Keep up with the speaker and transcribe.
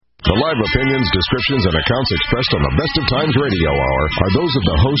The live opinions, descriptions, and accounts expressed on the Best of Times Radio Hour are those of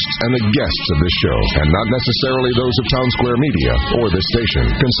the hosts and the guests of this show, and not necessarily those of Town Square Media or this station.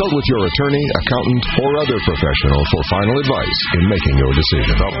 Consult with your attorney, accountant, or other professional for final advice in making your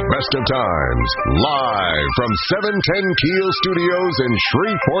decision. The Best of Times, live from 710 Keel Studios in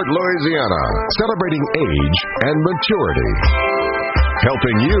Shreveport, Louisiana, celebrating age and maturity.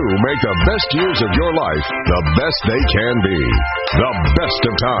 Helping you make the best years of your life the best they can be. The Best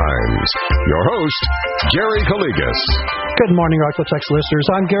of Times. Your host, Gary Calligas. Good morning, Arklatex listeners.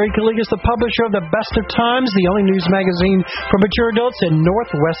 I'm Gary Calligas, the publisher of The Best of Times, the only news magazine for mature adults in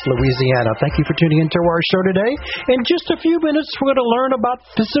Northwest Louisiana. Thank you for tuning into our show today. In just a few minutes, we're going to learn about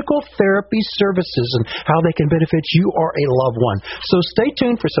physical therapy services and how they can benefit you or a loved one. So stay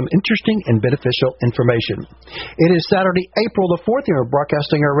tuned for some interesting and beneficial information. It is Saturday, April the 4th, and we're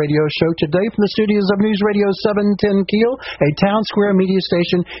broadcasting our radio show today from the studios of News Radio 710 Keel, a Town Square media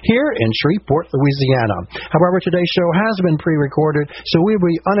station here in Shreveport, Louisiana. However, today's show has been pre-recorded, so we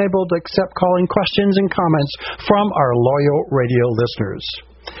will be unable to accept calling questions and comments from our loyal radio listeners.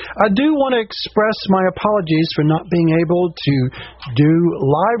 I do want to express my apologies for not being able to do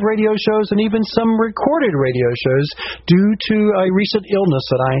live radio shows and even some recorded radio shows due to a recent illness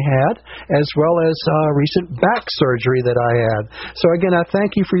that I had, as well as recent back surgery that I had. So again, I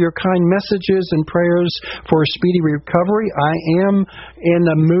thank you for your kind messages and prayers for a speedy recovery. I am in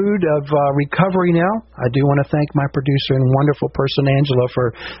the mood of recovery now. I do want to thank my producer and wonderful person, Angela,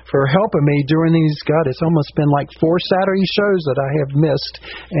 for helping me during these, it's almost been like 4 Saturday shows that I have missed.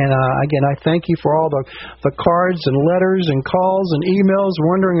 And again, I thank you for all the cards and letters and calls and emails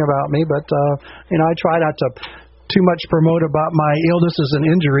wondering about me. But, I try not to too much promote about my illnesses and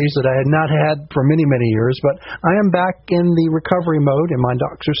injuries that I had not had for many, many years. But I am back in the recovery mode, and my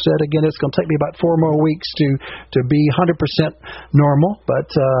doctor said, again, it's going to take me about 4 more weeks to be 100% normal.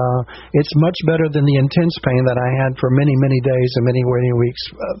 But it's much better than the intense pain that I had for many, many days and many, many weeks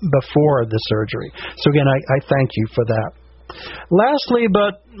before the surgery. So again, I thank you for that. Lastly,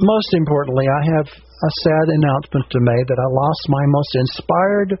 but most importantly, I have a sad announcement to make that I lost my most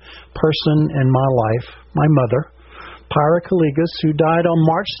inspired person in my life, my mother, Pyra Calligas, who died on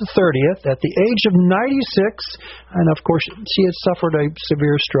March the 30th at the age of 96. And, of course, she had suffered a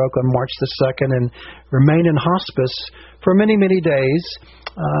severe stroke on March the 2nd and remained in hospice for many, many days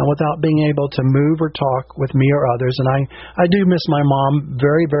without being able to move or talk with me or others. And I do miss my mom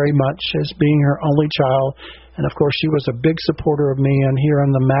very, very much as being her only child. And, of course, she was a big supporter of me and here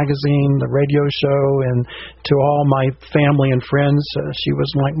on the magazine, the radio show, and to all my family and friends. She was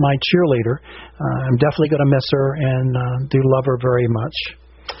like my cheerleader. I'm definitely going to miss her and do love her very much.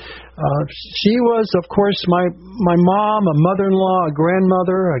 She was, of course, my mom, a mother-in-law, a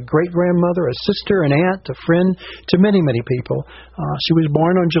grandmother, a great-grandmother, a sister, an aunt, a friend to many, many people. She was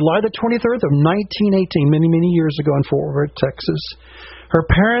born on July the 23rd of 1918, many, many years ago in Fort Worth, Texas. Her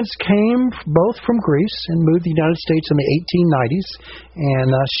parents came both from Greece and moved to the United States in the 1890s,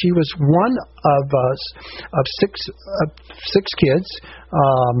 and she was one of six kids.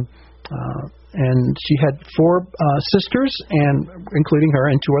 And she had 4 sisters, and including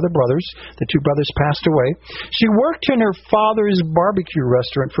her and 2 other brothers. The 2 brothers passed away. She worked in her father's barbecue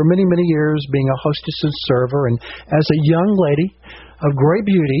restaurant for many, many years, being a hostess and server. And as a young lady of great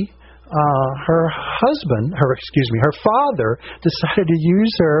beauty, her father decided to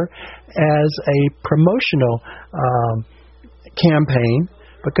use her as a promotional campaign,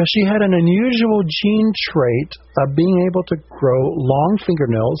 because she had an unusual gene trait of being able to grow long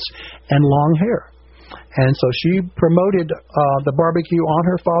fingernails and long hair. And so she promoted the barbecue on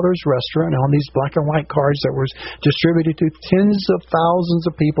her father's restaurant on these black and white cards that were distributed to tens of thousands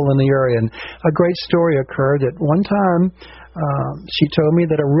of people in the area. And a great story occurred that one time she told me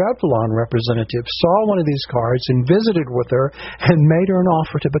that a Revlon representative saw one of these cards and visited with her and made her an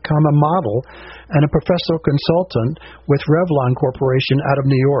offer to become a model and a professional consultant with Revlon Corporation out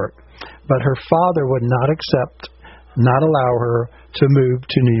of New York. But her father would not allow her to move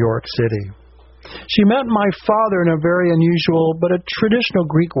to New York City. She met my father in a very unusual but a traditional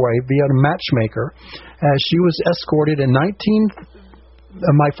Greek way via a matchmaker, as she was escorted in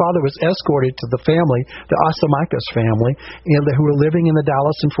my father was escorted to the family, the Asamakis family, who were living in the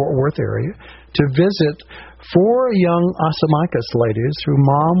Dallas and Fort Worth area, to visit 4 young Asamakis ladies, whose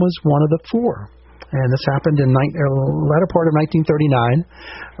mom was one of the 4. And this happened in the latter part of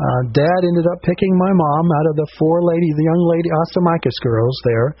 1939. Dad ended up picking my mom out of the 4 the young lady Asamakis girls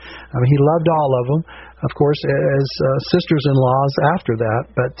there. He loved all of them, of course, as sisters-in-laws after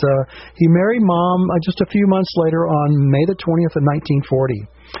that. But he married Mom just a few months later on May the 20th of 1940.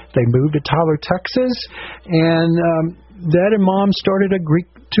 They moved to Tyler, Texas, and Dad and Mom started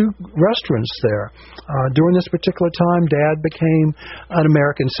two restaurants there. During this particular time, Dad became an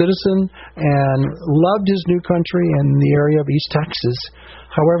American citizen and loved his new country in the area of East Texas.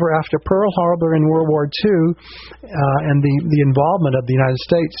 However, after Pearl Harbor in World War II and the involvement of the United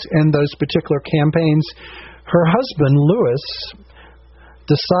States in those particular campaigns, her husband, Lewis,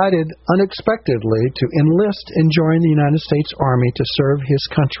 decided unexpectedly to enlist and join the United States Army to serve his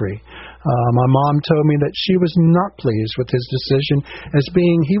country. My mom told me that she was not pleased with his decision, as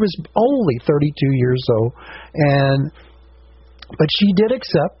he was only 32 years old, but she did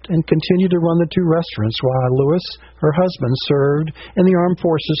accept and continued to run the two restaurants while Lewis, her husband, served in the armed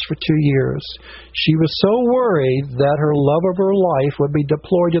forces for 2 years. She was so worried that her love of her life would be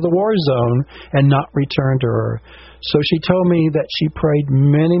deployed to the war zone and not return to her. So she told me that she prayed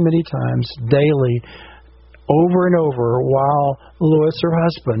many, many times daily, over and over, while Lewis, her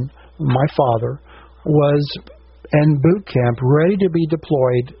husband, my father, was in boot camp ready to be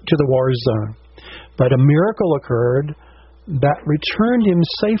deployed to the war zone. But a miracle occurred that returned him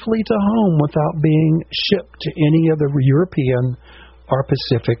safely to home without being shipped to any of the European or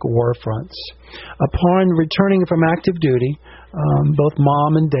Pacific war fronts. Upon returning from active duty, both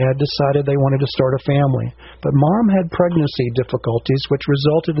Mom and Dad decided they wanted to start a family. But Mom had pregnancy difficulties, which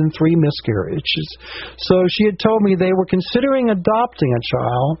resulted in 3 miscarriages. So she had told me they were considering adopting a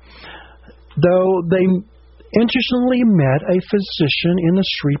child, though they interestingly met a physician in the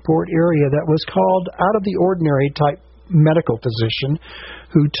Shreveport area that was called out of the ordinary type medical physician,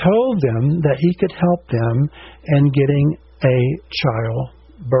 who told them that he could help them in getting a child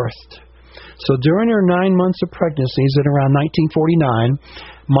birthed. So during her 9 months of pregnancies in around 1949,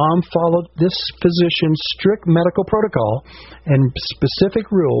 Mom followed this physician's strict medical protocol and specific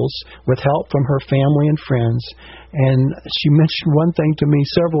rules with help from her family and friends. And she mentioned one thing to me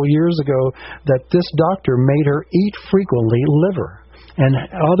several years ago, that this doctor made her eat frequently liver and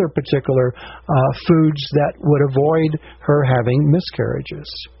other particular foods that would avoid her having miscarriages.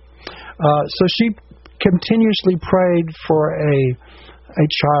 So she continuously prayed for a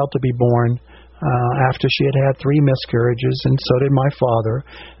child to be born after she had had 3 miscarriages, and so did my father.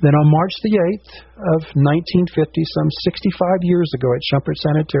 Then on March the 8th of 1950, some 65 years ago at Shumpert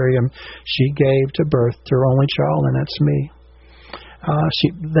Sanitarium, she gave to birth to her only child, and that's me.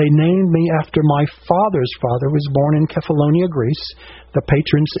 They named me after my father's father, who was born in Kefalonia, Greece. The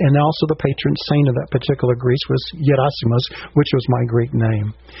patron, and also the patron saint of that particular Greece, was Gerasimos, which was my Greek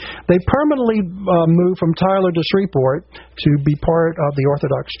name. They permanently moved from Tyler to Shreveport to be part of the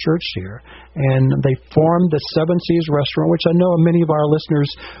Orthodox Church here, and they formed the Seven Seas Restaurant, which I know many of our listeners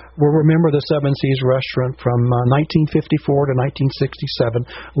will remember. The Seven Seas Restaurant from 1954 to 1967,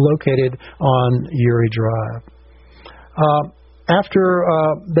 located on Uri Drive. After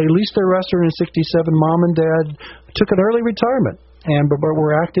they leased their restaurant in 1967, Mom and Dad took an early retirement, but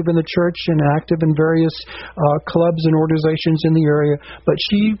were active in the church and active in various clubs and organizations in the area. But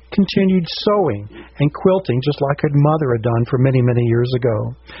she continued sewing and quilting, just like her mother had done for many, many years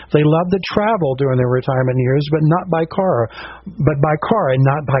ago. They loved to travel during their retirement years, but by car and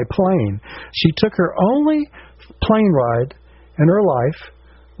not by plane. She took her only plane ride in her life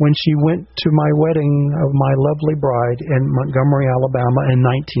when she went to my wedding of my lovely bride in Montgomery, Alabama in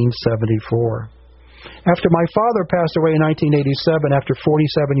 1974. After my father passed away in 1987, after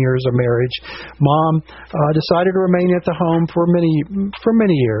 47 years of marriage, Mom decided to remain at the home for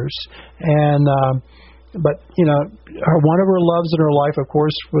many years. But one of her loves in her life, of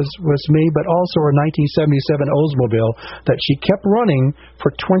course, was me, but also her 1977 Oldsmobile that she kept running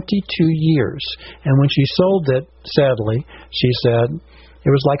for 22 years. And when she sold it, sadly, she said it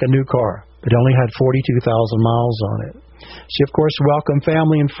was like a new car. It only had 42,000 miles on it. She, of course, welcomed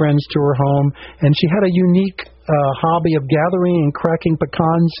family and friends to her home, and she had a unique hobby of gathering and cracking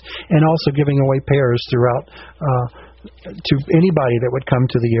pecans and also giving away pears throughout to anybody that would come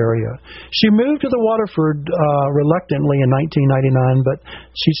to the area. She moved to the Waterford reluctantly in 1999, but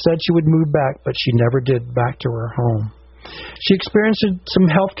she said she would move back, but she never did back to her home. She experienced some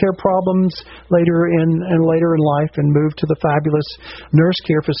health care problems later in life and moved to the fabulous nurse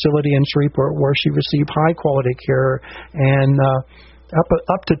care facility in Shreveport, where she received high quality care. And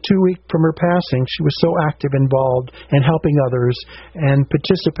up to 2 weeks from her passing, she was so active, involved in helping others and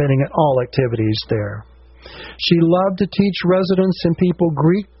participating in all activities there. She loved to teach residents and people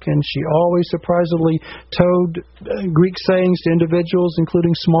Greek, and she always surprisingly told Greek sayings to individuals, including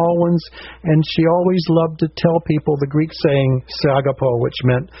small ones, and she always loved to tell people the Greek saying, "Se agapo," which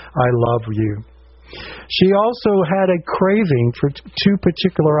meant, "I love you." She also had a craving for 2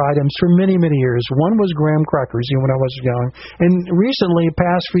 particular items for many, many years. One was graham crackers, when I was young, and recently,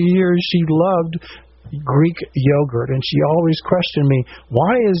 past few years, she loved Greek yogurt, and she always questioned me,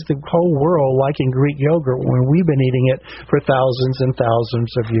 why is the whole world liking Greek yogurt when we've been eating it for thousands and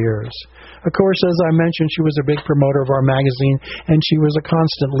thousands of years? Of course, as I mentioned, she was a big promoter of our magazine, and she was a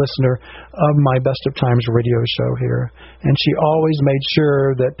constant listener of my Best of Times radio show here. And she always made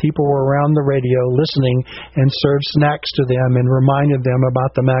sure that people were around the radio listening and served snacks to them and reminded them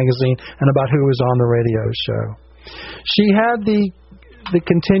about the magazine and about who was on the radio show. She had the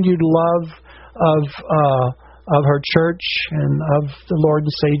continued love of her church and of the Lord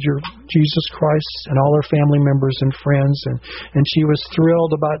and Savior Jesus Christ and all her family members and friends, and she was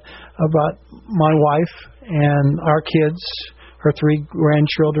thrilled about my wife and our kids, her 3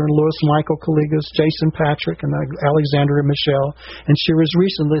 grandchildren, Louis Michael Kaligas, Jason Patrick, and Alexandra Michelle. And she was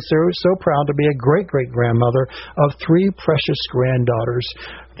recently so proud to be a great-great-grandmother of 3 precious granddaughters,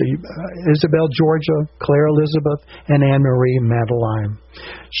 Isabel Georgia, Claire Elizabeth, and Anne-Marie Madeline.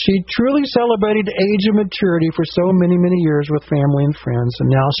 She truly celebrated age of maturity for so many, many years with family and friends, and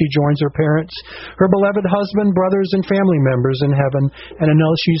now she joins her parents, her beloved husband, brothers, and family members in heaven, and I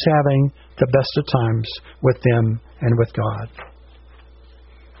know she's having the best of times with them and with God.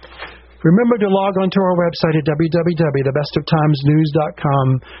 Remember to log on to our website at www.thebestoftimesnews.com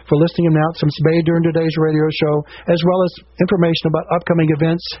for listing announcements made during today's radio show, as well as information about upcoming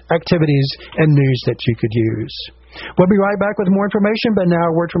events, activities, and news that you could use. We'll be right back with more information, but now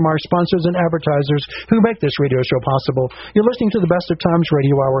a word from our sponsors and advertisers who make this radio show possible. You're listening to the Best of Times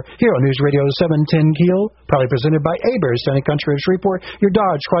Radio Hour here on News Radio 710 Keel, proudly presented by Heberts Town & Country of Shreveport, your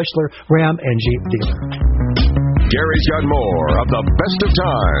Dodge, Chrysler, Ram, and Jeep dealer. Gary's got more of the Best of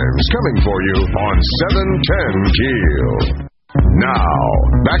Times coming for you on 710 Keel. Now,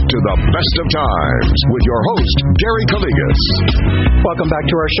 back to the Best of Times with your host, Gary Calligas. Welcome back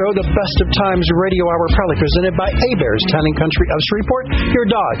to our show, the Best of Times Radio Hour, proudly presented by Heberts Town & Country of Shreveport, your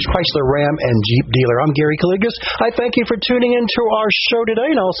Dodge, Chrysler, Ram, and Jeep dealer. I'm Gary Calligas. I thank you for tuning in to our show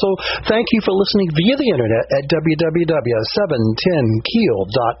today, and also thank you for listening via the internet at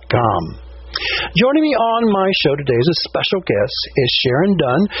www.710keel.com. Joining me on my show today as a special guest is Sharon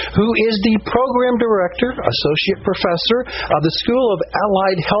Dunn, who is the Program Director, Associate Professor of the School of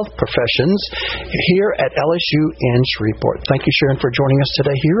Allied Health Professions here at LSU in Shreveport. Thank you, Sharon, for joining us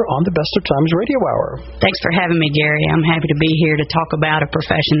today here on the Best of Times Radio Hour. Thanks for having me, Gary. I'm happy to be here to talk about a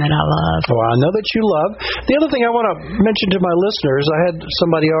profession that I love. Well, I know that you love. The other thing I want to mention to my listeners, I had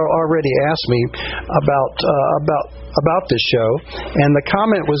somebody already ask me about this show, and the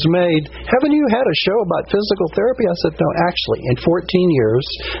comment was made, haven't you had a show about physical therapy? I said, no, actually, in 14 years,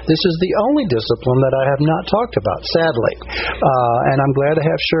 this is the only discipline that I have not talked about, sadly. And I'm glad to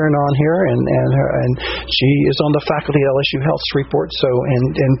have Sharon on here, and she is on the faculty at LSU Health Shreveport, so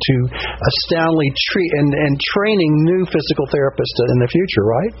and to astoundingly treat and training new physical therapists in the future,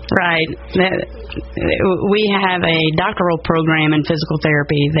 right? Right. We have a doctoral program in physical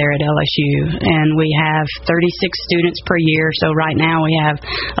therapy there at LSU, and we have 36 students per year. So right now we have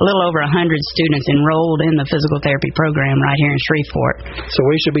a little over 100 students enrolled in the physical therapy program right here in Shreveport. So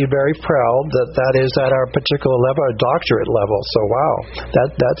we should be very proud that is at our particular level, our doctorate level. So wow,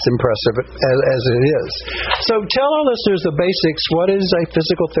 that's impressive as it is. So tell our listeners the basics. What is a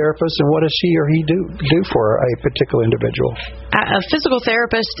physical therapist, and what does she or he do for a particular individual? A physical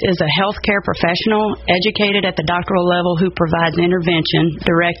therapist is a healthcare professional educated at the doctoral level who provides intervention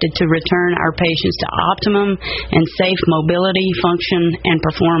directed to return our patients to optimum and safe mobility, function, and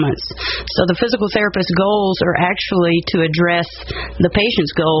performance. So the physical therapist's goals are actually to address the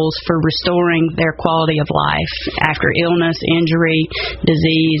patient's goals for restoring their quality of life after illness, injury,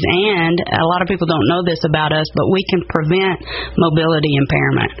 disease, and a lot of people don't know this about us, but we can prevent mobility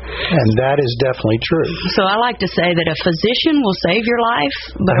impairment. And that is definitely true. So I like to say that a physician will save your life,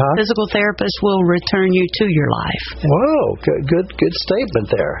 but a physical therapist will return you to your life. Whoa, good statement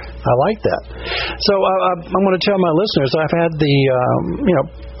there. I like that. So I'm going to tell my listeners I've had the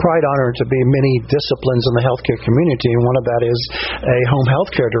pride honor to be many disciplines in the healthcare community, and one of that is a home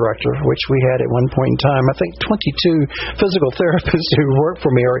healthcare director, which we had at one point in time. I think 22 physical therapists who work for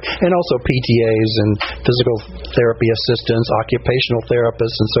me, and also PTAs and physical therapy assistants, occupational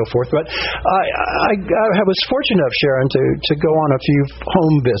therapists, and so forth. But I was fortunate enough, Sharon, to go on a few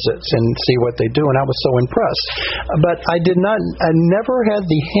home visits and see what they do, and I was so impressed. But I never had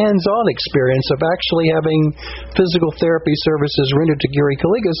the hands-on experience of actually having physical therapy services rendered to Gary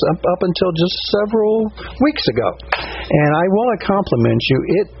Calligas up until just several weeks ago. And I want to compliment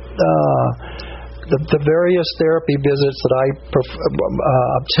you. The various therapy visits that I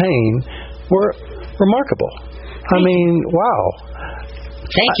obtained were remarkable. I mean, wow.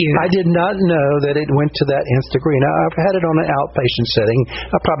 Thank you. I did not know that it went to that nth degree. Now, I've had it on an outpatient setting.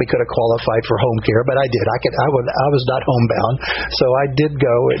 I probably could have qualified for home care, but I did. I was not homebound, so I did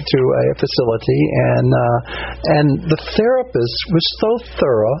go to a facility, and the therapist was so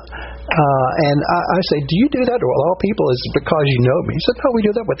thorough. And I say, do you do that to all people? Is it because you know me? He said, no, we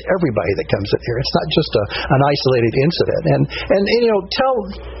do that with everybody that comes in here. It's not just an isolated incident. And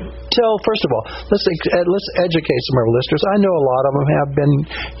tell first of all, let's educate some of our listeners. I know a lot of them have been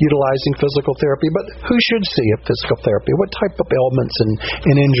utilizing physical therapy, but who should see a physical therapy? What type of ailments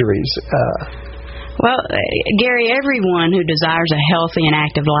and injuries? Well, Gary, everyone who desires a healthy and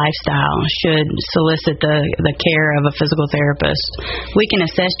active lifestyle should solicit the care of a physical therapist. We can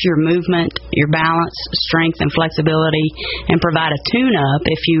assess your movement, your balance, strength, and flexibility, and provide a tune-up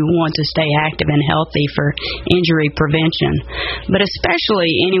if you want to stay active and healthy for injury prevention. But especially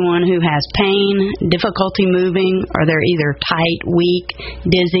anyone who has pain, difficulty moving, or they're either tight, weak,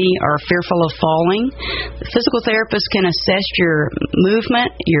 dizzy, or fearful of falling, the physical therapist can assess your movement,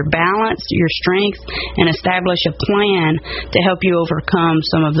 your balance, your strength, and establish a plan to help you overcome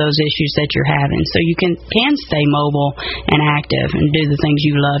some of those issues that you're having, so you can stay mobile and active and do the things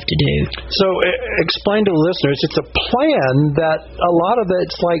you love to do. So explain to the listeners, it's a plan that a lot of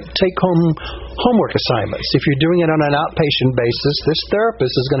it's like take-home homework assignments. If you're doing it on an outpatient basis, this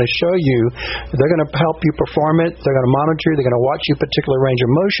therapist is going to show you, they're going to help you perform it, they're going to monitor you, they're going to watch you particular range of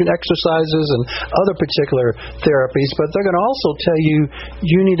motion exercises and other particular therapies, but they're going to also tell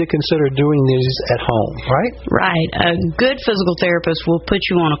you need to consider doing these at home, right? Right. A good physical therapist will put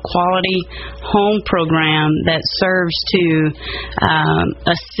you on a quality home program that serves to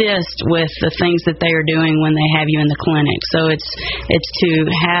assist with the things that they are doing when they have you in the clinic. So it's to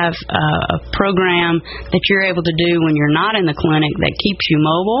have a program that you're able to do when you're not in the clinic that keeps you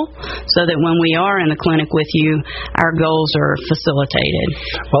mobile, so that when we are in the clinic with you, our goals are facilitated.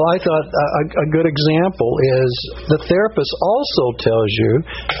 Well, I thought a good example is the therapist also tells you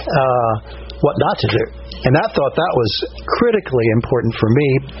what not to do. And I thought that was critically important for me,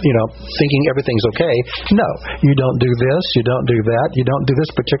 thinking everything's okay. No, you don't do this, you don't do that, you don't do this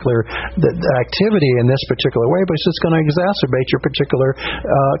particular activity in this particular way, but it's just going to exacerbate your particular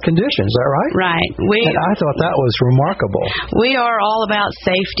condition. Is that right? Right. And I thought that was remarkable. We are all about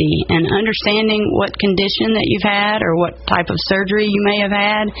safety, and understanding what condition that you've had or what type of surgery you may have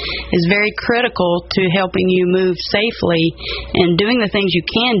had is very critical to helping you move safely and doing the things you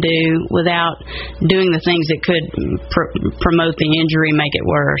can do without doing the things that could promote the injury, make it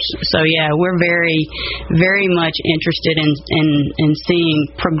worse. So yeah, we're very, very much interested in seeing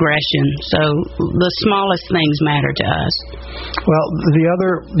progression. So the smallest things matter to us. Well,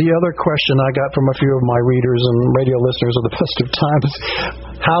 the other question I got from a few of my readers and radio listeners of the Best of Times,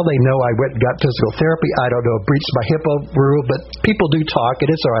 how they know I went and got physical therapy, I don't know, breached my HIPAA rule, but people do talk, and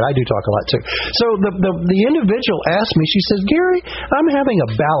it's all right, I do talk a lot too. So the individual asked me, she says, Gary, I'm having a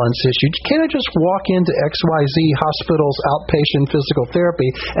balance issue. Can I just walk into XYZ Hospital's outpatient physical therapy,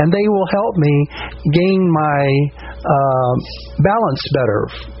 and they will help me gain my balance better?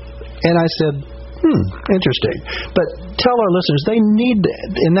 And I said, interesting. But tell our listeners, they need,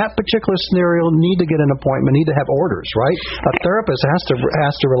 in that particular scenario, need to get an appointment, need to have orders, right? A therapist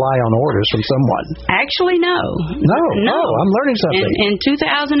has to rely on orders from someone. Actually, no. No, I'm learning something. In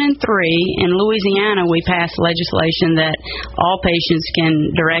 2003, in Louisiana, we passed legislation that all patients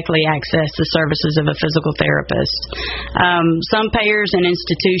can directly access the services of a physical therapist. Some payers and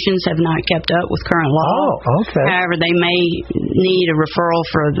institutions have not kept up with current law. Oh, okay. However, they may need a referral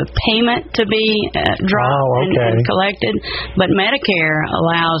for the payment to be drawn and collected, but Medicare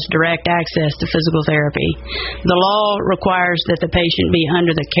allows direct access to physical therapy. The law requires that the patient be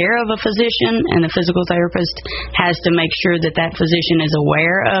under the care of a physician, and the physical therapist has to make sure that that physician is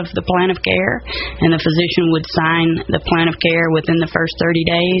aware of the plan of care, and the physician would sign the plan of care within the first 30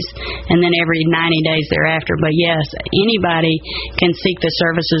 days, and then every 90 days thereafter. But yes, anybody can seek the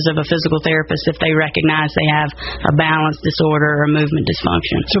services of a physical therapist if they recognize they have a balance disorder or movement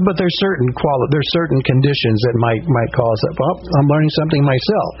dysfunction. So, but there's certain conditions that might cause that. Well, I'm learning something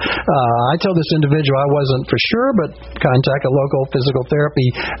myself. I told this individual I wasn't for sure, but contact a local physical therapy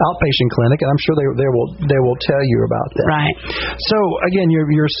outpatient clinic, and I'm sure they will tell you about that. Right. So again,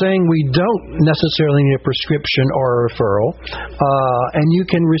 you're saying we don't necessarily need a prescription or a referral, and you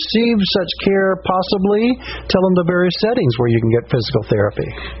can receive such care possibly. Tell them the various settings where you can get physical therapy.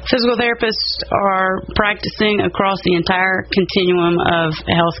 Physical therapists are practicing across the entire continuum of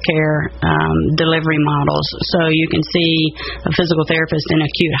healthcare delivery models. So you can see a physical therapist in an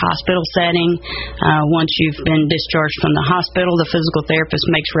acute hospital setting. Once you've been discharged from the hospital, the physical therapist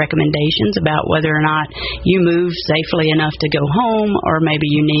makes recommendations about whether or not you move safely enough to go home, or maybe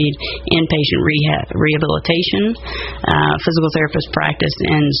you need inpatient rehabilitation. Physical therapists practice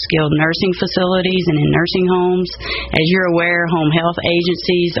in skilled nursing facilities and in nursing homes. As you're aware, home health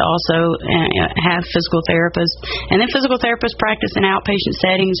agencies also have physical therapists. And then physical therapists practice in outpatient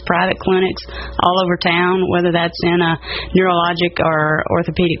settings, private clinics all over town, whether that's in a neurologic or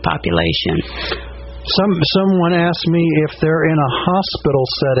orthopedic population. Someone asked me if they're in a hospital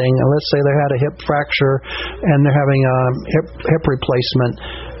setting, and let's say they had a hip fracture and they're having a hip replacement.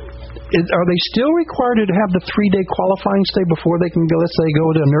 Are they still required to have the 3-day qualifying stay before they can go, let's say,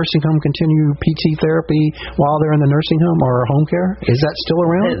 go to a nursing home, continue PT therapy while they're in the nursing home or home care? Is that still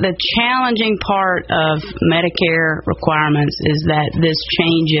around? The challenging part of Medicare requirements is that this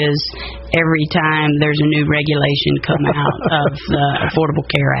changes every time there's a new regulation come out of the Affordable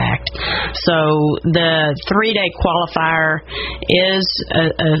Care Act. So the 3-day qualifier is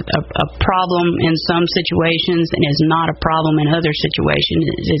a problem in some situations and is not a problem in other situations.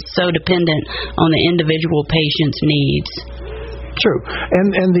 It's so dependent on the individual patient's needs. True.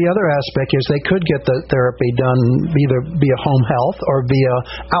 And the other aspect is they could get the therapy done either via home health or via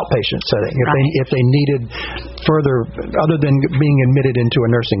outpatient setting if they needed further, other than being admitted into a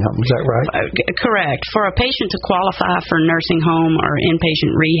nursing home. Is that right? Correct. For a patient to qualify for nursing home or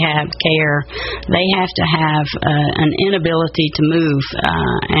inpatient rehab care, they have to have an inability to move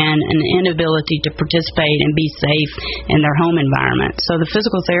and an inability to participate and be safe in their home environment. So the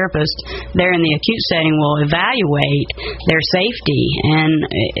physical therapist there in the acute setting will evaluate their safety, and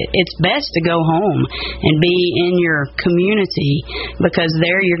it's best to go home and be in your community, because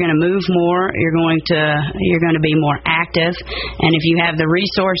there you're going to move more, you're going to be more active, and if you have the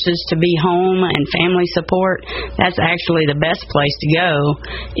resources to be home and family support, that's actually the best place to go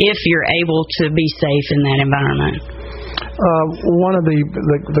if you're able to be safe in that environment. One of the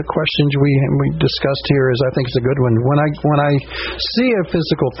questions we discussed here is, I think it's a good one. When I see a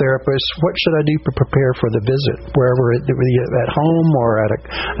physical therapist, what should I do to prepare for the visit, wherever it be, at home or at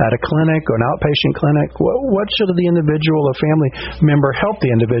a clinic or an outpatient clinic? What should the individual or family member help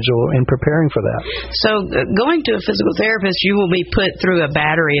the individual in preparing for that? So going to a physical therapist, you will be put through a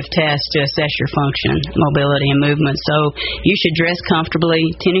battery of tests to assess your function, mobility, and movement. So you should dress comfortably.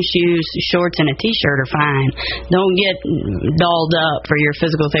 Tennis shoes, shorts, and a T-shirt are fine. Don't get dolled up for your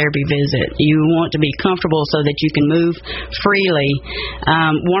physical therapy visit. You want to be comfortable so that you can move freely.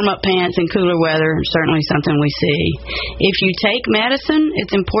 Warm-up pants in cooler weather is certainly something we see. If you take medicine,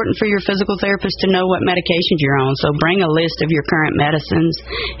 it's important for your physical therapist to know what medications you're on. So bring a list of your current medicines,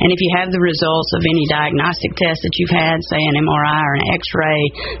 and if you have the results of any diagnostic tests that you've had, say an MRI or an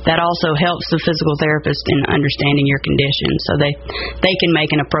X-ray, that also helps the physical therapist in understanding your condition, so they can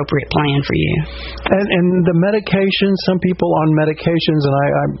make an appropriate plan for you. And the medications, some people on medications, and I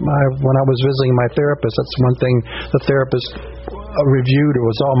when I was visiting my therapist, that's one thing the therapist reviewed. It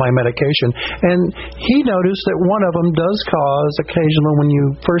was all my medication, and he noticed that one of them does cause occasionally, when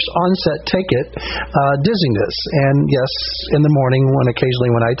you first onset take it, dizziness. And yes, in the morning,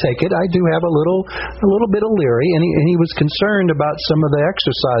 occasionally when I take it, I do have a little bit of leery, and he was concerned about some of the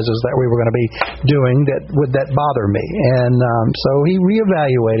exercises that we were going to be doing that bother me, and so he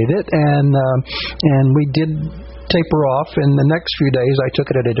reevaluated it, and we did taper off, and the next few days I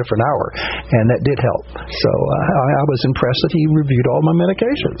took it at a different hour, and that did help. So I was impressed that he reviewed all my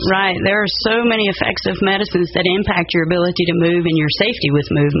medications. Right. There are so many effective medicines that impact your ability to move and your safety with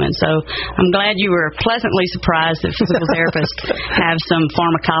movement. So I'm glad you were pleasantly surprised that physical therapists have some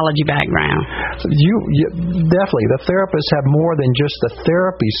pharmacology background. You definitely, the therapists have more than just the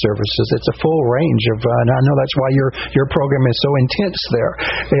therapy services. It's a full range of, and I know that's why your program is so intense there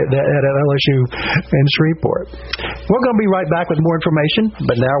at LSU in Shreveport. We're going to be right back with more information,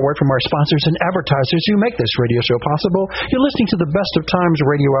 but now a word from our sponsors and advertisers who make this radio show possible. You're listening to the Best of Times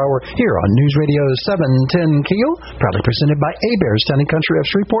Radio Hour here on News Radio 710 Keel, proudly presented by Heberts Town & Country of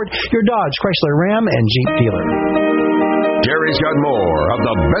Shreveport, your Dodge, Chrysler, Ram, and Jeep dealer. Gary's got more of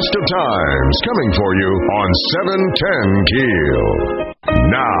the Best of Times coming for you on 710 Keel.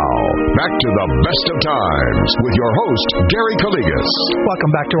 Now, back to the Best of Times with your host, Gary Calligas. Welcome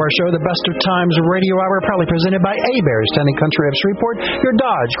back to our show, the Best of Times Radio Hour, proudly presented by Heberts Town & Country of Shreveport, your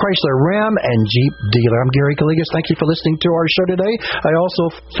Dodge, Chrysler, Ram, and Jeep dealer. I'm Gary Calligas. Thank you for listening to our show today. I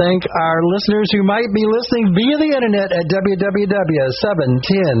also thank our listeners who might be listening via the internet at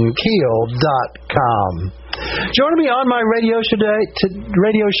www.710keel.com. Joining me on my radio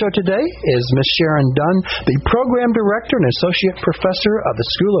show today is Miss Sharon Dunn, the Program Director and Associate Professor of the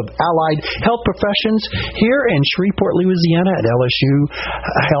School of Allied Health Professions here in Shreveport, Louisiana at LSU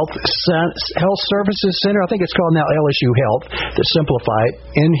Health Services Center. I think it's called now LSU Health, to simplify it,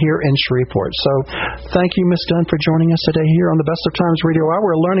 here in Shreveport. So thank you, Ms. Dunn, for joining us today here on the Best of Times Radio Hour.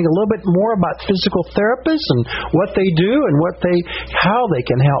 We're learning a little bit more about physical therapists and what they do and how they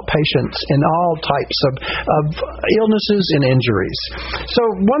can help patients in all types of illnesses and injuries. So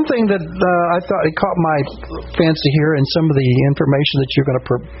one thing that I thought it caught my fancy here in some of the information that you're going to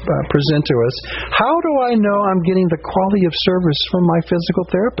present to us. How do I know I'm getting the quality of service from my physical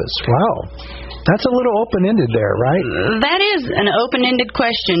therapist? Wow. That's a little open-ended there, right? That is an open-ended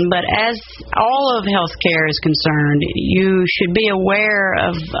question, but as all of healthcare is concerned, you should be aware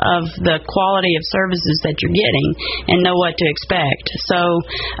of the quality of services that you're getting and know what to expect. So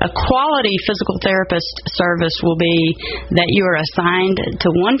a quality physical therapist service will be that you are assigned to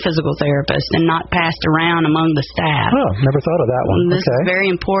one physical therapist and not passed around among the staff. Oh, never thought of that one. This is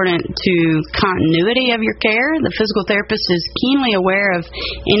very important to continuity of your care. The physical therapist is keenly aware of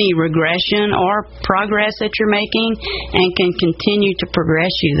any regression or progress that you're making and can continue to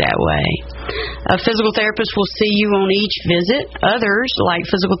progress you that way. A physical therapist will see you on each visit. Others, like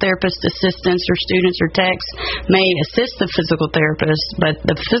physical therapist assistants or students or techs, may assist the physical therapist, but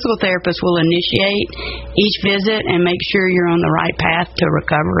the physical therapist will initiate each visit and make sure you're on the right path to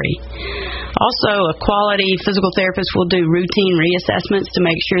recovery. Also, a quality physical therapist will do routine reassessments to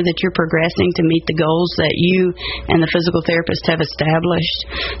make sure that you're progressing to meet the goals that you and the physical therapist have established.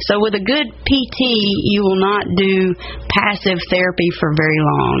 So with a good PT, you will not do passive therapy for very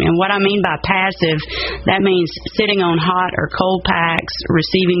long. And what I mean by passive, that means sitting on hot or cold packs,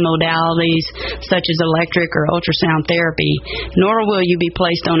 receiving modalities such as electric or ultrasound therapy, nor will you be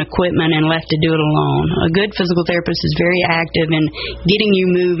placed on equipment and left to do it alone. A good physical therapist is very active in getting you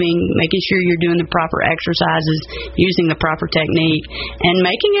moving, making sure you're doing the proper exercises, using the proper technique, and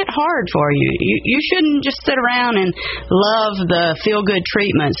making it hard for you. You shouldn't just sit around and love the feel-good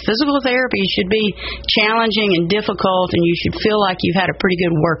treatments. Physical therapy should be challenging and difficult, and you should feel like you've had a pretty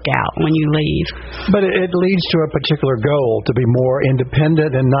good workout when you leave. But it leads to a particular goal, to be more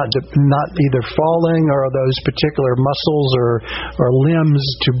independent and not either falling or those particular muscles or limbs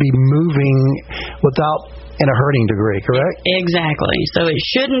to be moving without in a hurting degree, correct? Exactly. So it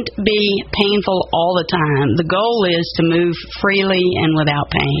shouldn't be painful all the time. The goal is to move freely and without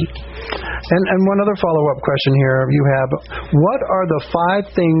pain. And one other follow-up question here you have, what are the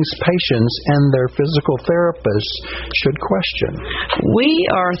 5 things patients and their physical therapists should question? We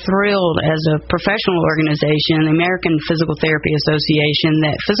are thrilled as a professional organization, the American Physical Therapy Association,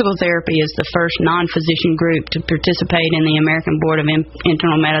 that physical therapy is the first non-physician group to participate in the American Board of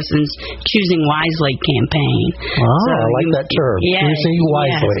Internal Medicine's Choosing Wisely campaign. Oh, so I like that term. Yeah, Choosing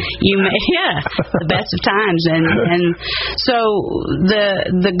wisely. The best of times. And so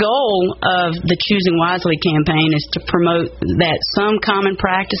the goal of the Choosing Wisely campaign is to promote that some common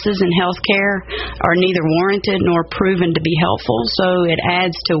practices in healthcare are neither warranted nor proven to be helpful, so it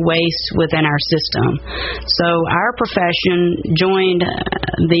adds to waste within our system. So our profession joined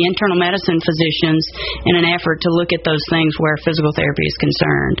the internal medicine physicians in an effort to look at those things where physical therapy is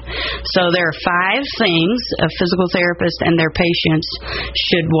concerned. So there are 5 things a physical therapist and their patients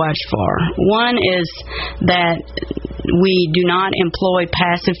should watch for. One is that we do not employ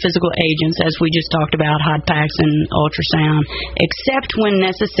passive physical agents, as we just talked about, hot packs and ultrasound, except when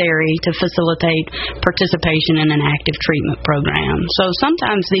necessary to facilitate participation in an active treatment program. So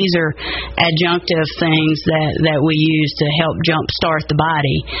sometimes these are adjunctive things that we use to help jumpstart the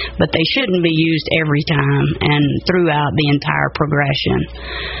body, but they shouldn't be used every time and throughout the entire progression.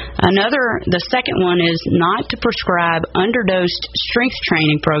 The second one is not to prescribe underdosed strength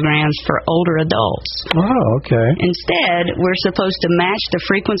training programs for older adults. Oh, okay. Instead, we're supposed to match the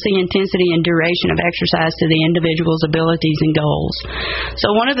frequency, intensity, and duration of exercise to the individual's abilities and goals.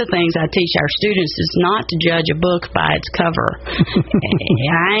 So one of the things I teach our students is not to judge a book by its cover.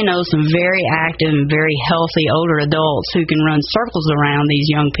 I know some very active and very healthy older adults who can run circles around these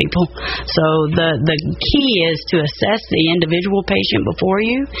young people. So the key is to assess the individual patient before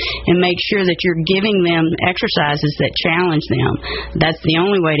you and make sure that you're giving them exercises that challenge them. That's the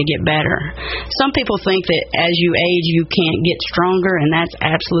only way to get better. Some people think that as you age, age, you can't get stronger, and that's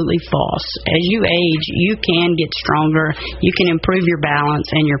absolutely false. As you age, you can get stronger. You can improve your balance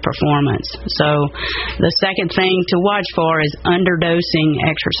and your performance. So the second thing to watch for is underdosing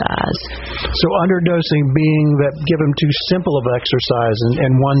exercise. So underdosing being that give them too simple of exercise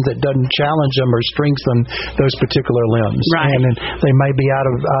and one that doesn't challenge them or strengthen those particular limbs. Right. And they may be out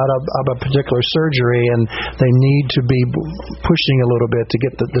of a particular surgery, and they need to be pushing a little bit to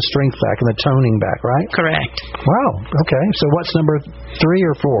get the strength back and the toning back, right? Correct. Wow. Okay. So what's number 3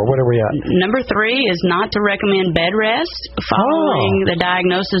 or 4? What are we at? Number 3 is not to recommend bed rest following the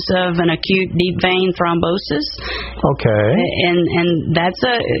diagnosis of an acute deep vein thrombosis. Okay. And that's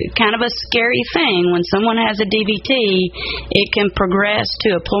a kind of a scary thing. When someone has a DVT, it can progress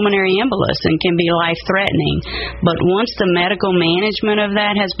to a pulmonary embolus and can be life-threatening. But once the medical management of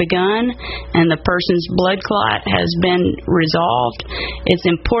that has begun and the person's blood clot has been resolved, it's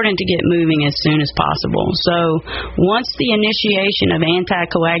important to get moving as soon as possible. So once the initiation of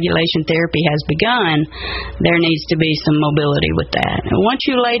anticoagulation therapy has begun, there needs to be some mobility with that. And once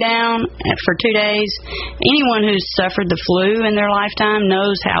you lay down for 2 days, anyone who's suffered the flu in their lifetime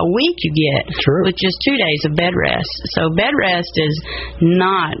knows how weak you get with just 2 days of bed rest. So bed rest is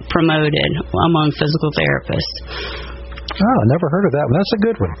not promoted among physical therapists. Oh, never heard of that one. That's a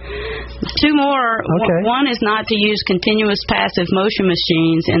good one. 2 more. Okay. One is not to use continuous passive motion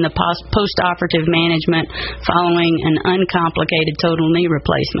machines in the post-operative management following an uncomplicated total knee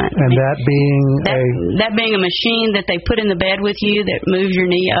replacement. And that being that being a machine that they put in the bed with you that moves your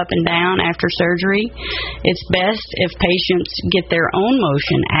knee up and down after surgery. It's best if patients get their own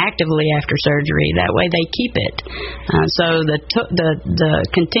motion actively after surgery. That way they keep it. So the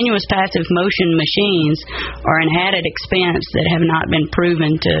continuous passive motion machines are an added expense that have not been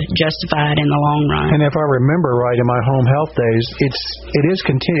proven to justify it in the long run. And if I remember right, in my home health days, it is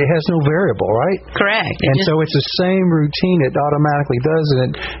continuous. It has no variable, right? Correct. So it's the same routine it automatically does,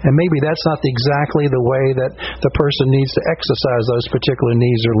 and maybe that's not exactly the way that the person needs to exercise those particular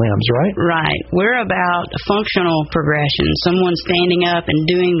knees or limbs, right? Right. We're about functional progression. Someone standing up and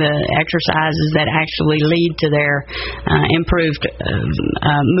doing the exercises that actually lead to their improved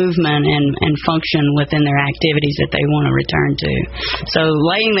movement and function within their activities that they want to return to. So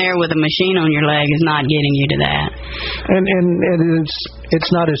laying there with a machine on your leg is not getting you to that. And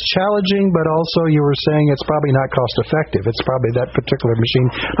it's not as challenging, but also you were saying it's probably not cost effective. It's probably that particular machine.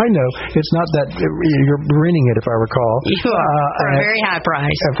 I know it's not that you're renting it, if I recall. You are for a very high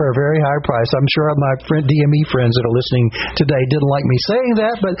price. For a very high price. I'm sure my DME friends that are listening today didn't like me saying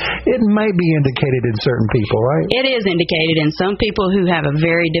that, but it might be indicated in certain people, right? It is indicated in some people who have a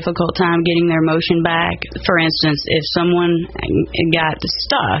very difficult time getting their motion back. For instance, if someone got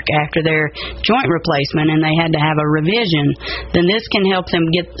stuck after their joint replacement and they had to have a revision, then this can help them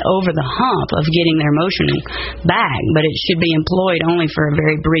get over the hump of getting their motion back, but it should be employed only for a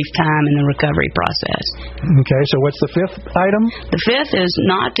very brief time in the recovery process. Okay, so what's the 5th item? The 5th is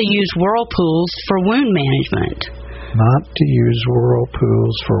not to use whirlpools for wound management. Not to use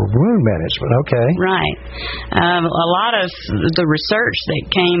whirlpools for wound management. Okay. Right. A lot of the research that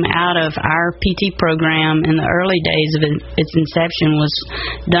came out of our PT program in the early days of its inception was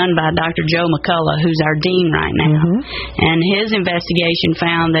done by Dr. Joe McCullough, who's our dean right now. Mm-hmm. And his investigation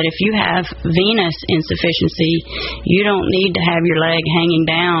found that if you have venous insufficiency, you don't need to have your leg hanging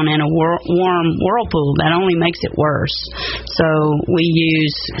down in a warm whirlpool. That only makes it worse. So we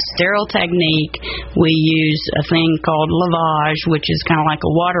use sterile technique. We use a thing called lavage, which is kind of like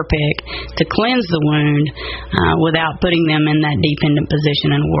a water pick, to cleanse the wound without putting them in that dependent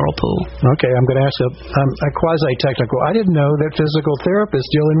position in a whirlpool. Okay, I'm going to ask a quasi-technical. I didn't know that physical therapists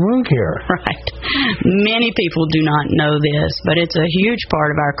deal in wound care. Right. Many people do not know this, but it's a huge part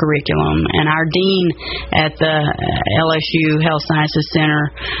of our curriculum. And our dean at the LSU Health Sciences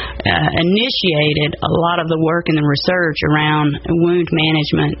Center initiated a lot of the work and the research around wound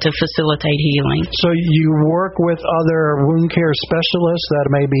management to facilitate healing. So you work with other wound care specialists,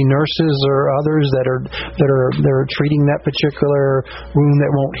 that may be nurses or others that are treating that particular wound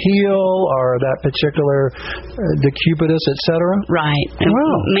that won't heal, or that particular decubitus, etc. Right.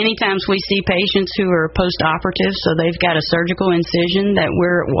 Wow. Many times we see patients who are post-operative, so they've got a surgical incision that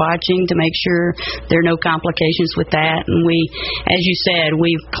we're watching to make sure there are no complications with that. And we, as you said,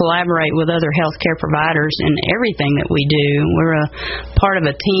 we collaborate with other healthcare providers in everything that we do. We're a part of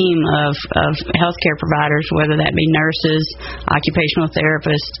a team of healthcare providers, whether that be nurses, occupational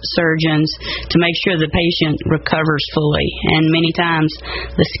therapists, surgeons, to make sure the patient recovers fully. And many times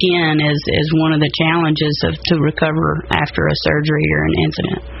the skin is one of the challenges to recover after a surgery or an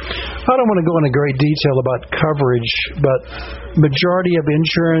incident. I don't want to go into great detail about coverage, but majority of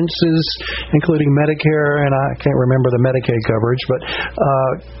insurances, including Medicare, and I can't remember the Medicaid coverage, but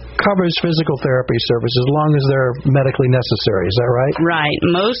covers physical therapy services as long as they're medically necessary. Is that right? Right.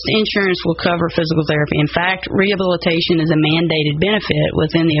 Most insurance will cover physical therapy. In fact, rehabilitation is a mandated benefit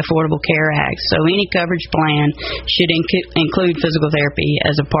within the Affordable Care Act, so any coverage plan should include physical therapy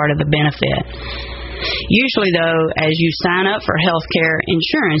as a part of the benefit. Usually, though, as you sign up for health care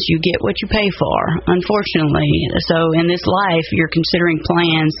insurance, you get what you pay for, unfortunately. So in this life, you're considering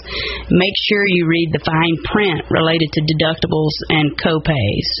plans, make sure you read the fine print related to deductibles and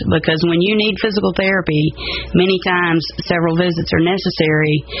copays, because when you need physical therapy, many times several visits are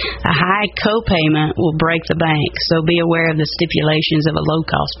necessary. A high copayment will break the bank, so be aware of the stipulations of a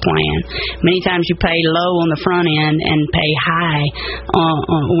low-cost plan. Many times you pay low on the front end and pay high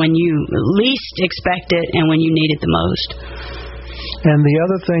when you least expect it and when you need it the most. And the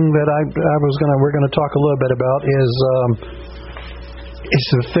other thing that we're going to talk a little bit about is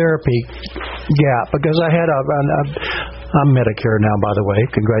the therapy gap, because I had I'm Medicare now, by the way.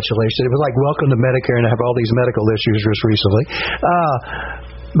 Congratulations. It was like welcome to Medicare, and I have all these medical issues just recently.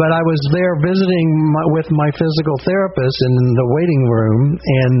 But I was there visiting with my physical therapist in the waiting room,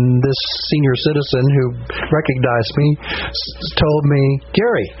 and this senior citizen who recognized me told me,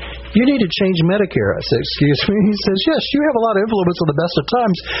 Gary, you need to change Medicare. I said, excuse me? He says, yes, you have a lot of influence on the best of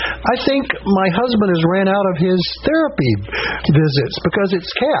times. I think my husband has ran out of his therapy visits because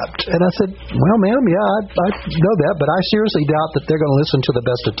it's capped. And I said, well, ma'am, yeah, I know that, but I seriously doubt that they're going to listen to the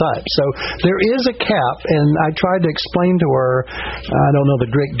best of times. So there is a cap, and I tried to explain to her, I don't know the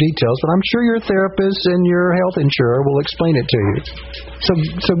great details, but I'm sure your therapist and your health insurer will explain it to you. So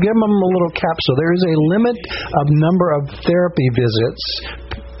give them a little cap. So there is a limit of number of therapy visits.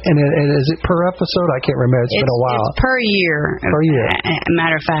 And is it per episode? I can't remember. It's been a while. It's per year. Per year.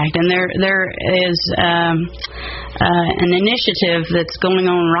 Matter of fact. And there is an initiative that's going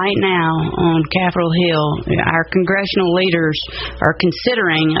on right now on Capitol Hill. Our congressional leaders are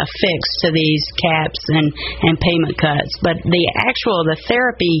considering a fix to these caps and payment cuts. But the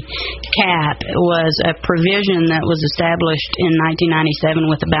therapy cap was a provision that was established in 1997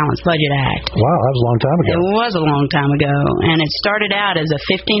 with the Balanced Budget Act. Wow, that was a long time ago. It was a long time ago. And it started out as a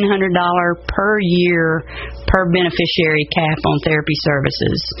 $1,500 per year per beneficiary cap on therapy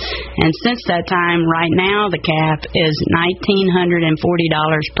services. And since that time, right now, the cap is $1,940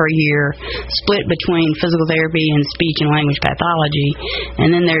 per year, split between physical therapy and speech and language pathology.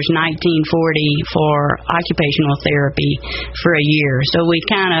 And then there's $1,940 for occupational therapy for a year. So we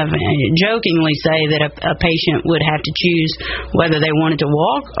kind of jokingly say that a patient would have to choose whether they wanted to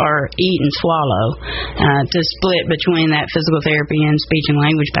walk or eat and swallow to split between that physical therapy and speech and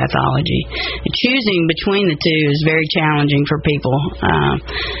language pathology. Choosing between the two is very challenging for people.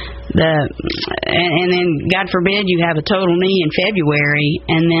 And then, God forbid, you have a total knee in February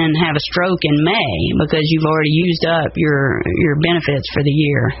and then have a stroke in May because you've already used up your benefits for the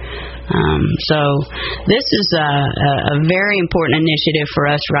year. So this is a very important initiative for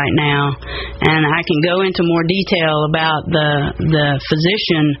us right now, and I can go into more detail about the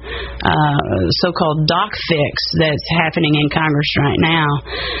physician so-called doc fix that's happening in Congress right now,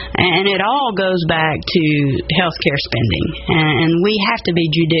 and it all goes back to healthcare spending, and we have to be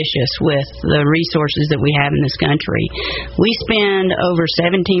judicious with the resources that we have in this country. We spend over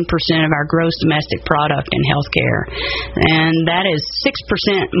 17% of our gross domestic product in healthcare, and that is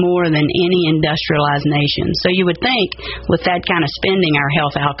 6% more than any industrialized nation. So you would think with that kind of spending, our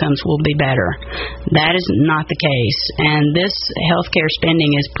health outcomes will be better. That is not the case, and this healthcare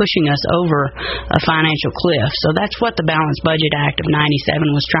spending is pushing us over a financial cliff. So that's what the Balanced Budget Act of 97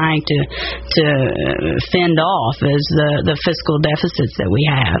 was trying to fend off, is the fiscal deficits that we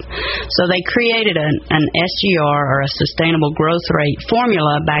have. So they created an SGR, or a sustainable growth rate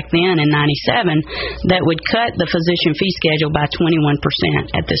formula, back then in 97 that would cut the physician fee schedule by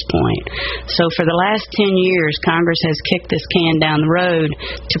 21% at this point. So for the last 10 years, Congress has kicked this can down the road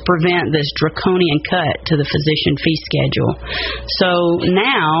to prevent this draconian cut to the physician fee schedule. So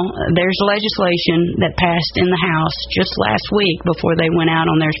now there's legislation that passed in the House just last week before they went out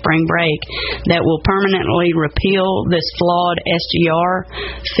on their spring break that will permanently repeal this flawed SGR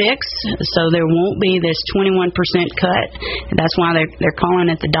fix, so there won't be this 21% cut. That's why they're calling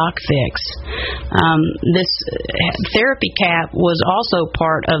it the doc fix. This therapy cap was also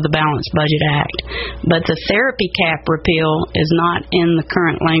part of the Balanced Budget Act, but the therapy cap repeal is not in the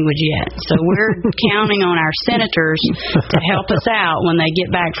current language yet. So we're counting on our senators to help us out when they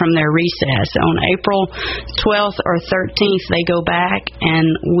get back from their recess. On April 12th or 13th, they go back, and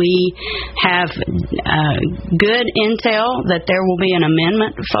we have good intel that there will be an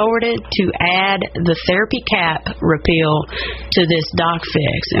amendment forwarded to add the therapy cap repeal to this doc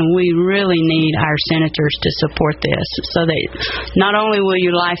fix, and we really need our senators to support this so that not only will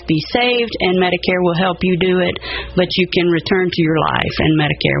your life be saved and Medicare will help you do it, but you can return to your life and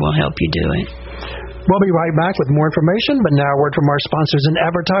Medicare will help you do it. We'll be right back with more information, but now a word from our sponsors and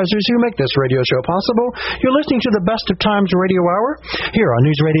advertisers who make this radio show possible. You're listening to the Best of Times Radio Hour here on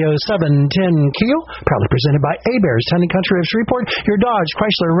News Radio 710 Keel, proudly presented by Hebert's Town and Country of Shreveport, your Dodge,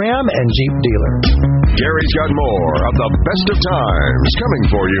 Chrysler, Ram, and Jeep dealer. Gary's got more of the Best of Times coming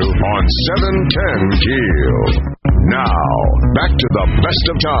for you on 710 Keel. Now, back to the Best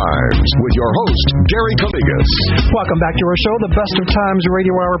of Times with your host, Gary Calligas. Welcome back to our show, the Best of Times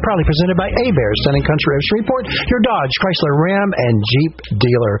Radio Hour, proudly presented by Hebert's Town and Country of Shreveport, your Dodge, Chrysler, Ram, and Jeep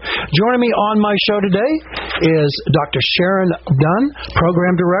dealer. Joining me on my show today is Dr. Sharon Dunn,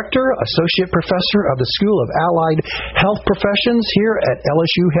 Program Director, Associate Professor of the School of Allied Health Professions here at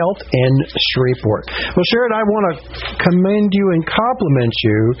LSU Health in Shreveport. Well, Sharon, I want to commend you and compliment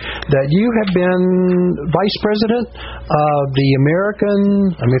you that you have been Vice President of the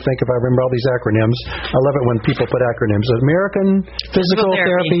American, let me think if I remember all these acronyms. I love it when people put acronyms. American Physical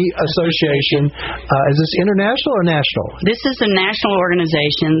Therapy Association. Is this international or national? This is a national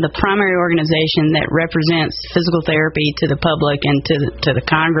organization, the primary organization that represents physical therapy to the public and to the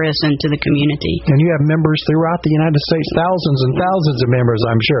Congress and to the community. And you have members throughout the United States, thousands and thousands of members,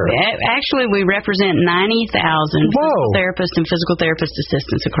 I'm sure. Actually, we represent 90,000 physical therapists and physical therapist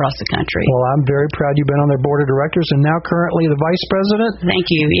assistants across the country. Well, I'm very proud you've been on their board of directors and now currently the Vice President. Thank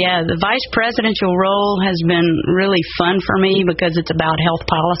you. Yeah, the Vice Presidential role has been really fun for me because it's about health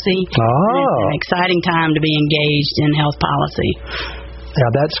policy. Oh. It's an exciting time to be engaged in health policy. Yeah,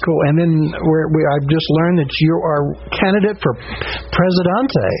 that's cool. And then I've just learned that you are candidate for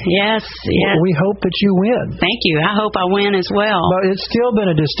Presidente. Yes. We hope that you win. Thank you. I hope I win as well. But it's still been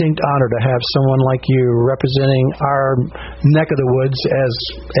a distinct honor to have someone like you representing our neck of the woods,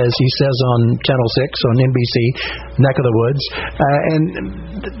 as he says on Channel 6 on NBC, neck of the woods, and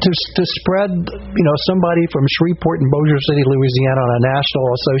to spread somebody from Shreveport and Bossier City, Louisiana, on a national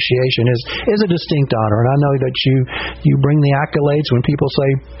association is a distinct honor. And I know that you bring the accolades when people say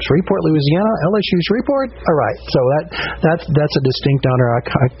Shreveport, Louisiana, LSU Shreveport. All right, so that's a distinct honor. I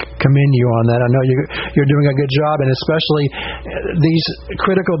commend you on that. I know you're doing a good job, and especially these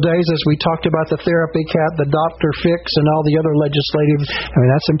critical days as we talked about the therapy cap, the doctor fix, and all the other legislative. I mean,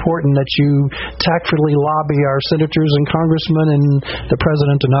 that's important that you tactfully lobby our senators and congressmen and the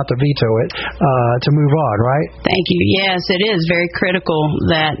president to not to veto it to move on. Right? Thank you. Yes, it is very critical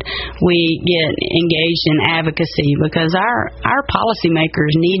that we get engaged in advocacy because our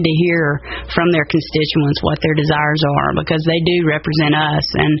policymakers need to hear from their constituents what their desires are because they do represent us,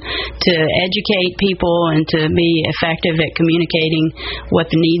 and to educate people and to be effective at communicating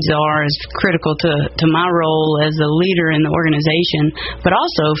what the needs are is critical to my role as a leader in the organization, but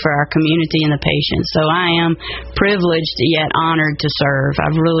also for our community and the patients. So I am privileged yet honored to serve.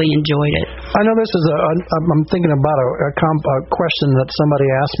 I've really enjoyed it. I know this is I'm thinking about a question that somebody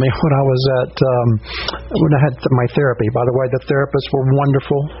asked me when I was when I had my therapy. By the way, the therapists were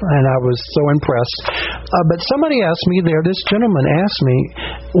wonderful, and I was so impressed. But somebody asked me this gentleman asked me,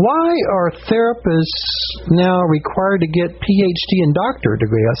 why are therapists now required to get PhD and doctorate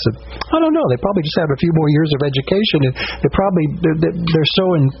degree? I said, I don't know. They probably just have a few more years of education, and they're so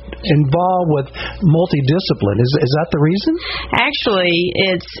involved with multidiscipline. Is that the reason? Actually,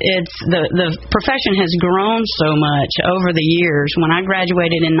 it's the profession has grown so much over the years. When I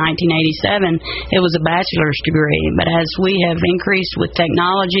graduated in 1987, it was a bachelor's degree, but as we have increased with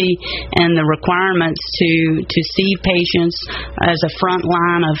technology and the requirements to see patients as a front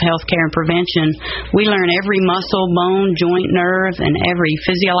line of healthcare and prevention, we learn every muscle, bone, joint, nerve, and every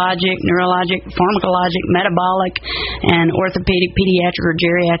physiologic, neurologic, pharmacologic, metabolic, and orthopedic, pediatric, or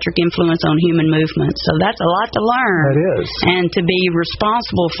geriatric influence on human movement. So that's a lot to learn. It is. And to be responsible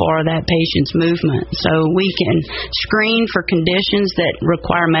responsible for that patient's movement. So we can screen for conditions that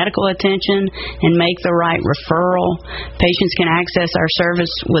require medical attention and make the right referral. Patients can access our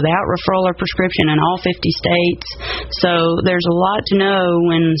service without referral or prescription in all 50 states. So there's a lot to know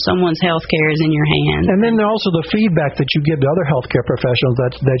when someone's health care is in your hands. And then also the feedback that you give to other healthcare professionals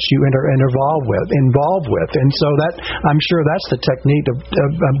that you involved with. And so that, I'm sure that's the technique of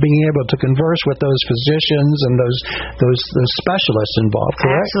being able to converse with those physicians and those specialists involved,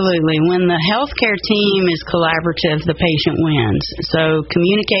 correct? Absolutely. When the healthcare team is collaborative, the patient wins. So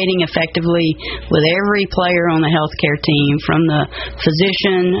communicating effectively with every player on the healthcare team, from the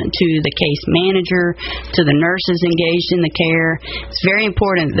physician to the case manager to the nurses engaged in the care, it's very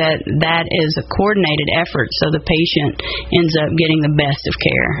important that that is a coordinated effort so the patient ends up getting the best of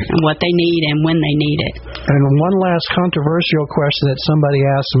care and what they need and when they need it. And one last controversial question that somebody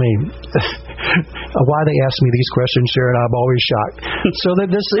asked me, why they ask me these questions, Sharon, I'm always shocked. So that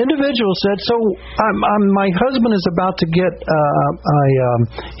this individual said, so my husband is about to get a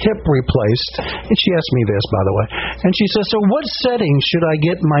hip replaced, and she asked me this, by the way, and she says, so what setting should I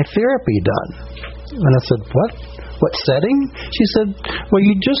get my therapy done? And I said, what setting? She said, well,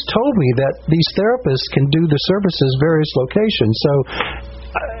 you just told me that these therapists can do the services various locations. So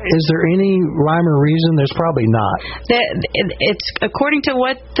is there any rhyme or reason? There's probably not. It's according to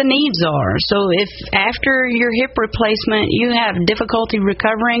what the needs are. So if after your hip replacement you have difficulty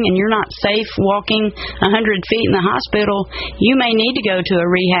recovering and you're not safe walking 100 feet in the hospital, you may need to go to a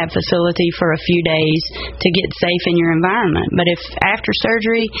rehab facility for a few days to get safe in your environment. But if after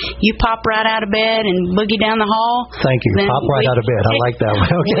surgery you pop right out of bed and boogie down the hall... Thank you. Pop right out of bed. I like that one.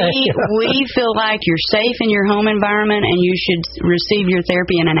 Okay. We feel like you're safe in your home environment and you should receive your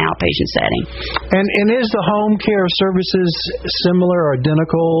therapy in an outpatient setting. And is the home care services similar or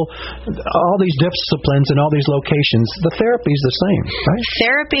identical? All these disciplines and all these locations, the therapy is the same, right?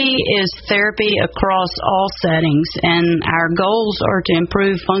 Therapy is therapy across all settings, and our goals are to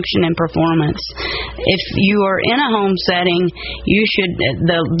improve function and performance. If you are in a home setting, you should.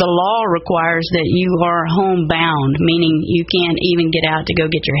 The law requires that you are homebound, meaning you can't even get out to go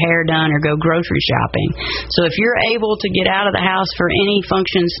get your hair done or go grocery shopping. So if you're able to get out of the house for any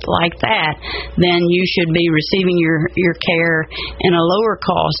functions like that, then you should be receiving your care in a lower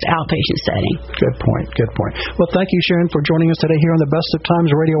cost outpatient setting. Good point. Well, thank you, Sharon, for joining us today here on the Best of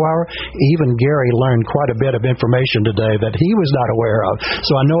Times Radio Hour. Even Gary learned quite a bit of information today that he was not aware of.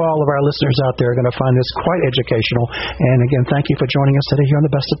 So I know all of our listeners out there are going to find this quite educational. And again, thank you for joining us today here on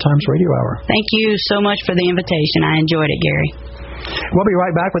the Best of Times Radio Hour. Thank you so much for the invitation. I enjoyed it, Gary. We'll be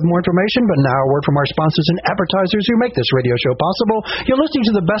right back with more information, but now a word from our sponsors and advertisers who make this radio show possible. You're listening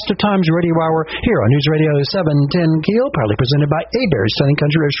to the Best of Times Radio Hour here on News Radio 710 Keel, proudly presented by Abears Selling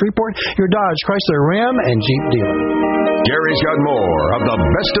Country of Shreveport, your Dodge, Chrysler, Ram, and Jeep dealer. Gary's got more of the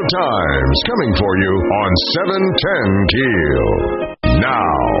Best of Times coming for you on 710 Keel.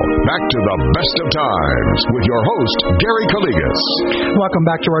 Now, back to the Best of Times with your host, Gary Calligas. Welcome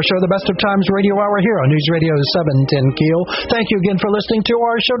back to our show, the Best of Times Radio Hour here on News Radio 710 Keel. Thank you again for listening to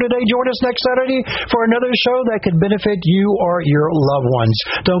our show today. Join us next Saturday for another show that could benefit you or your loved ones.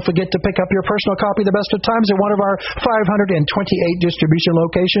 Don't forget to pick up your personal copy of the Best of Times at one of our 528 distribution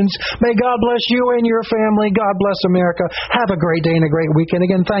locations. May God bless you and your family. God bless America. Have a great day and a great weekend.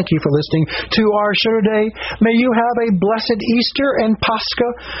 Again, thank you for listening to our show today. May you have a blessed Easter and Pascha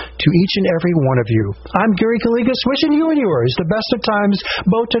to each and every one of you. I'm Gary Calligas, wishing you and yours the best of times,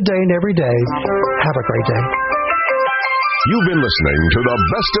 both today and every day. Have a great day. You've been listening to the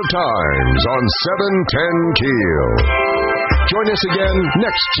Best of Times on 710 Keel. Join us again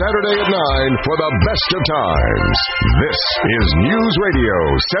next Saturday at 9 for the Best of Times. This is News Radio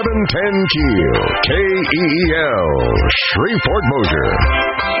 710 Keel, KEEL, Shreveport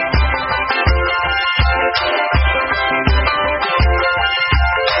Bossier.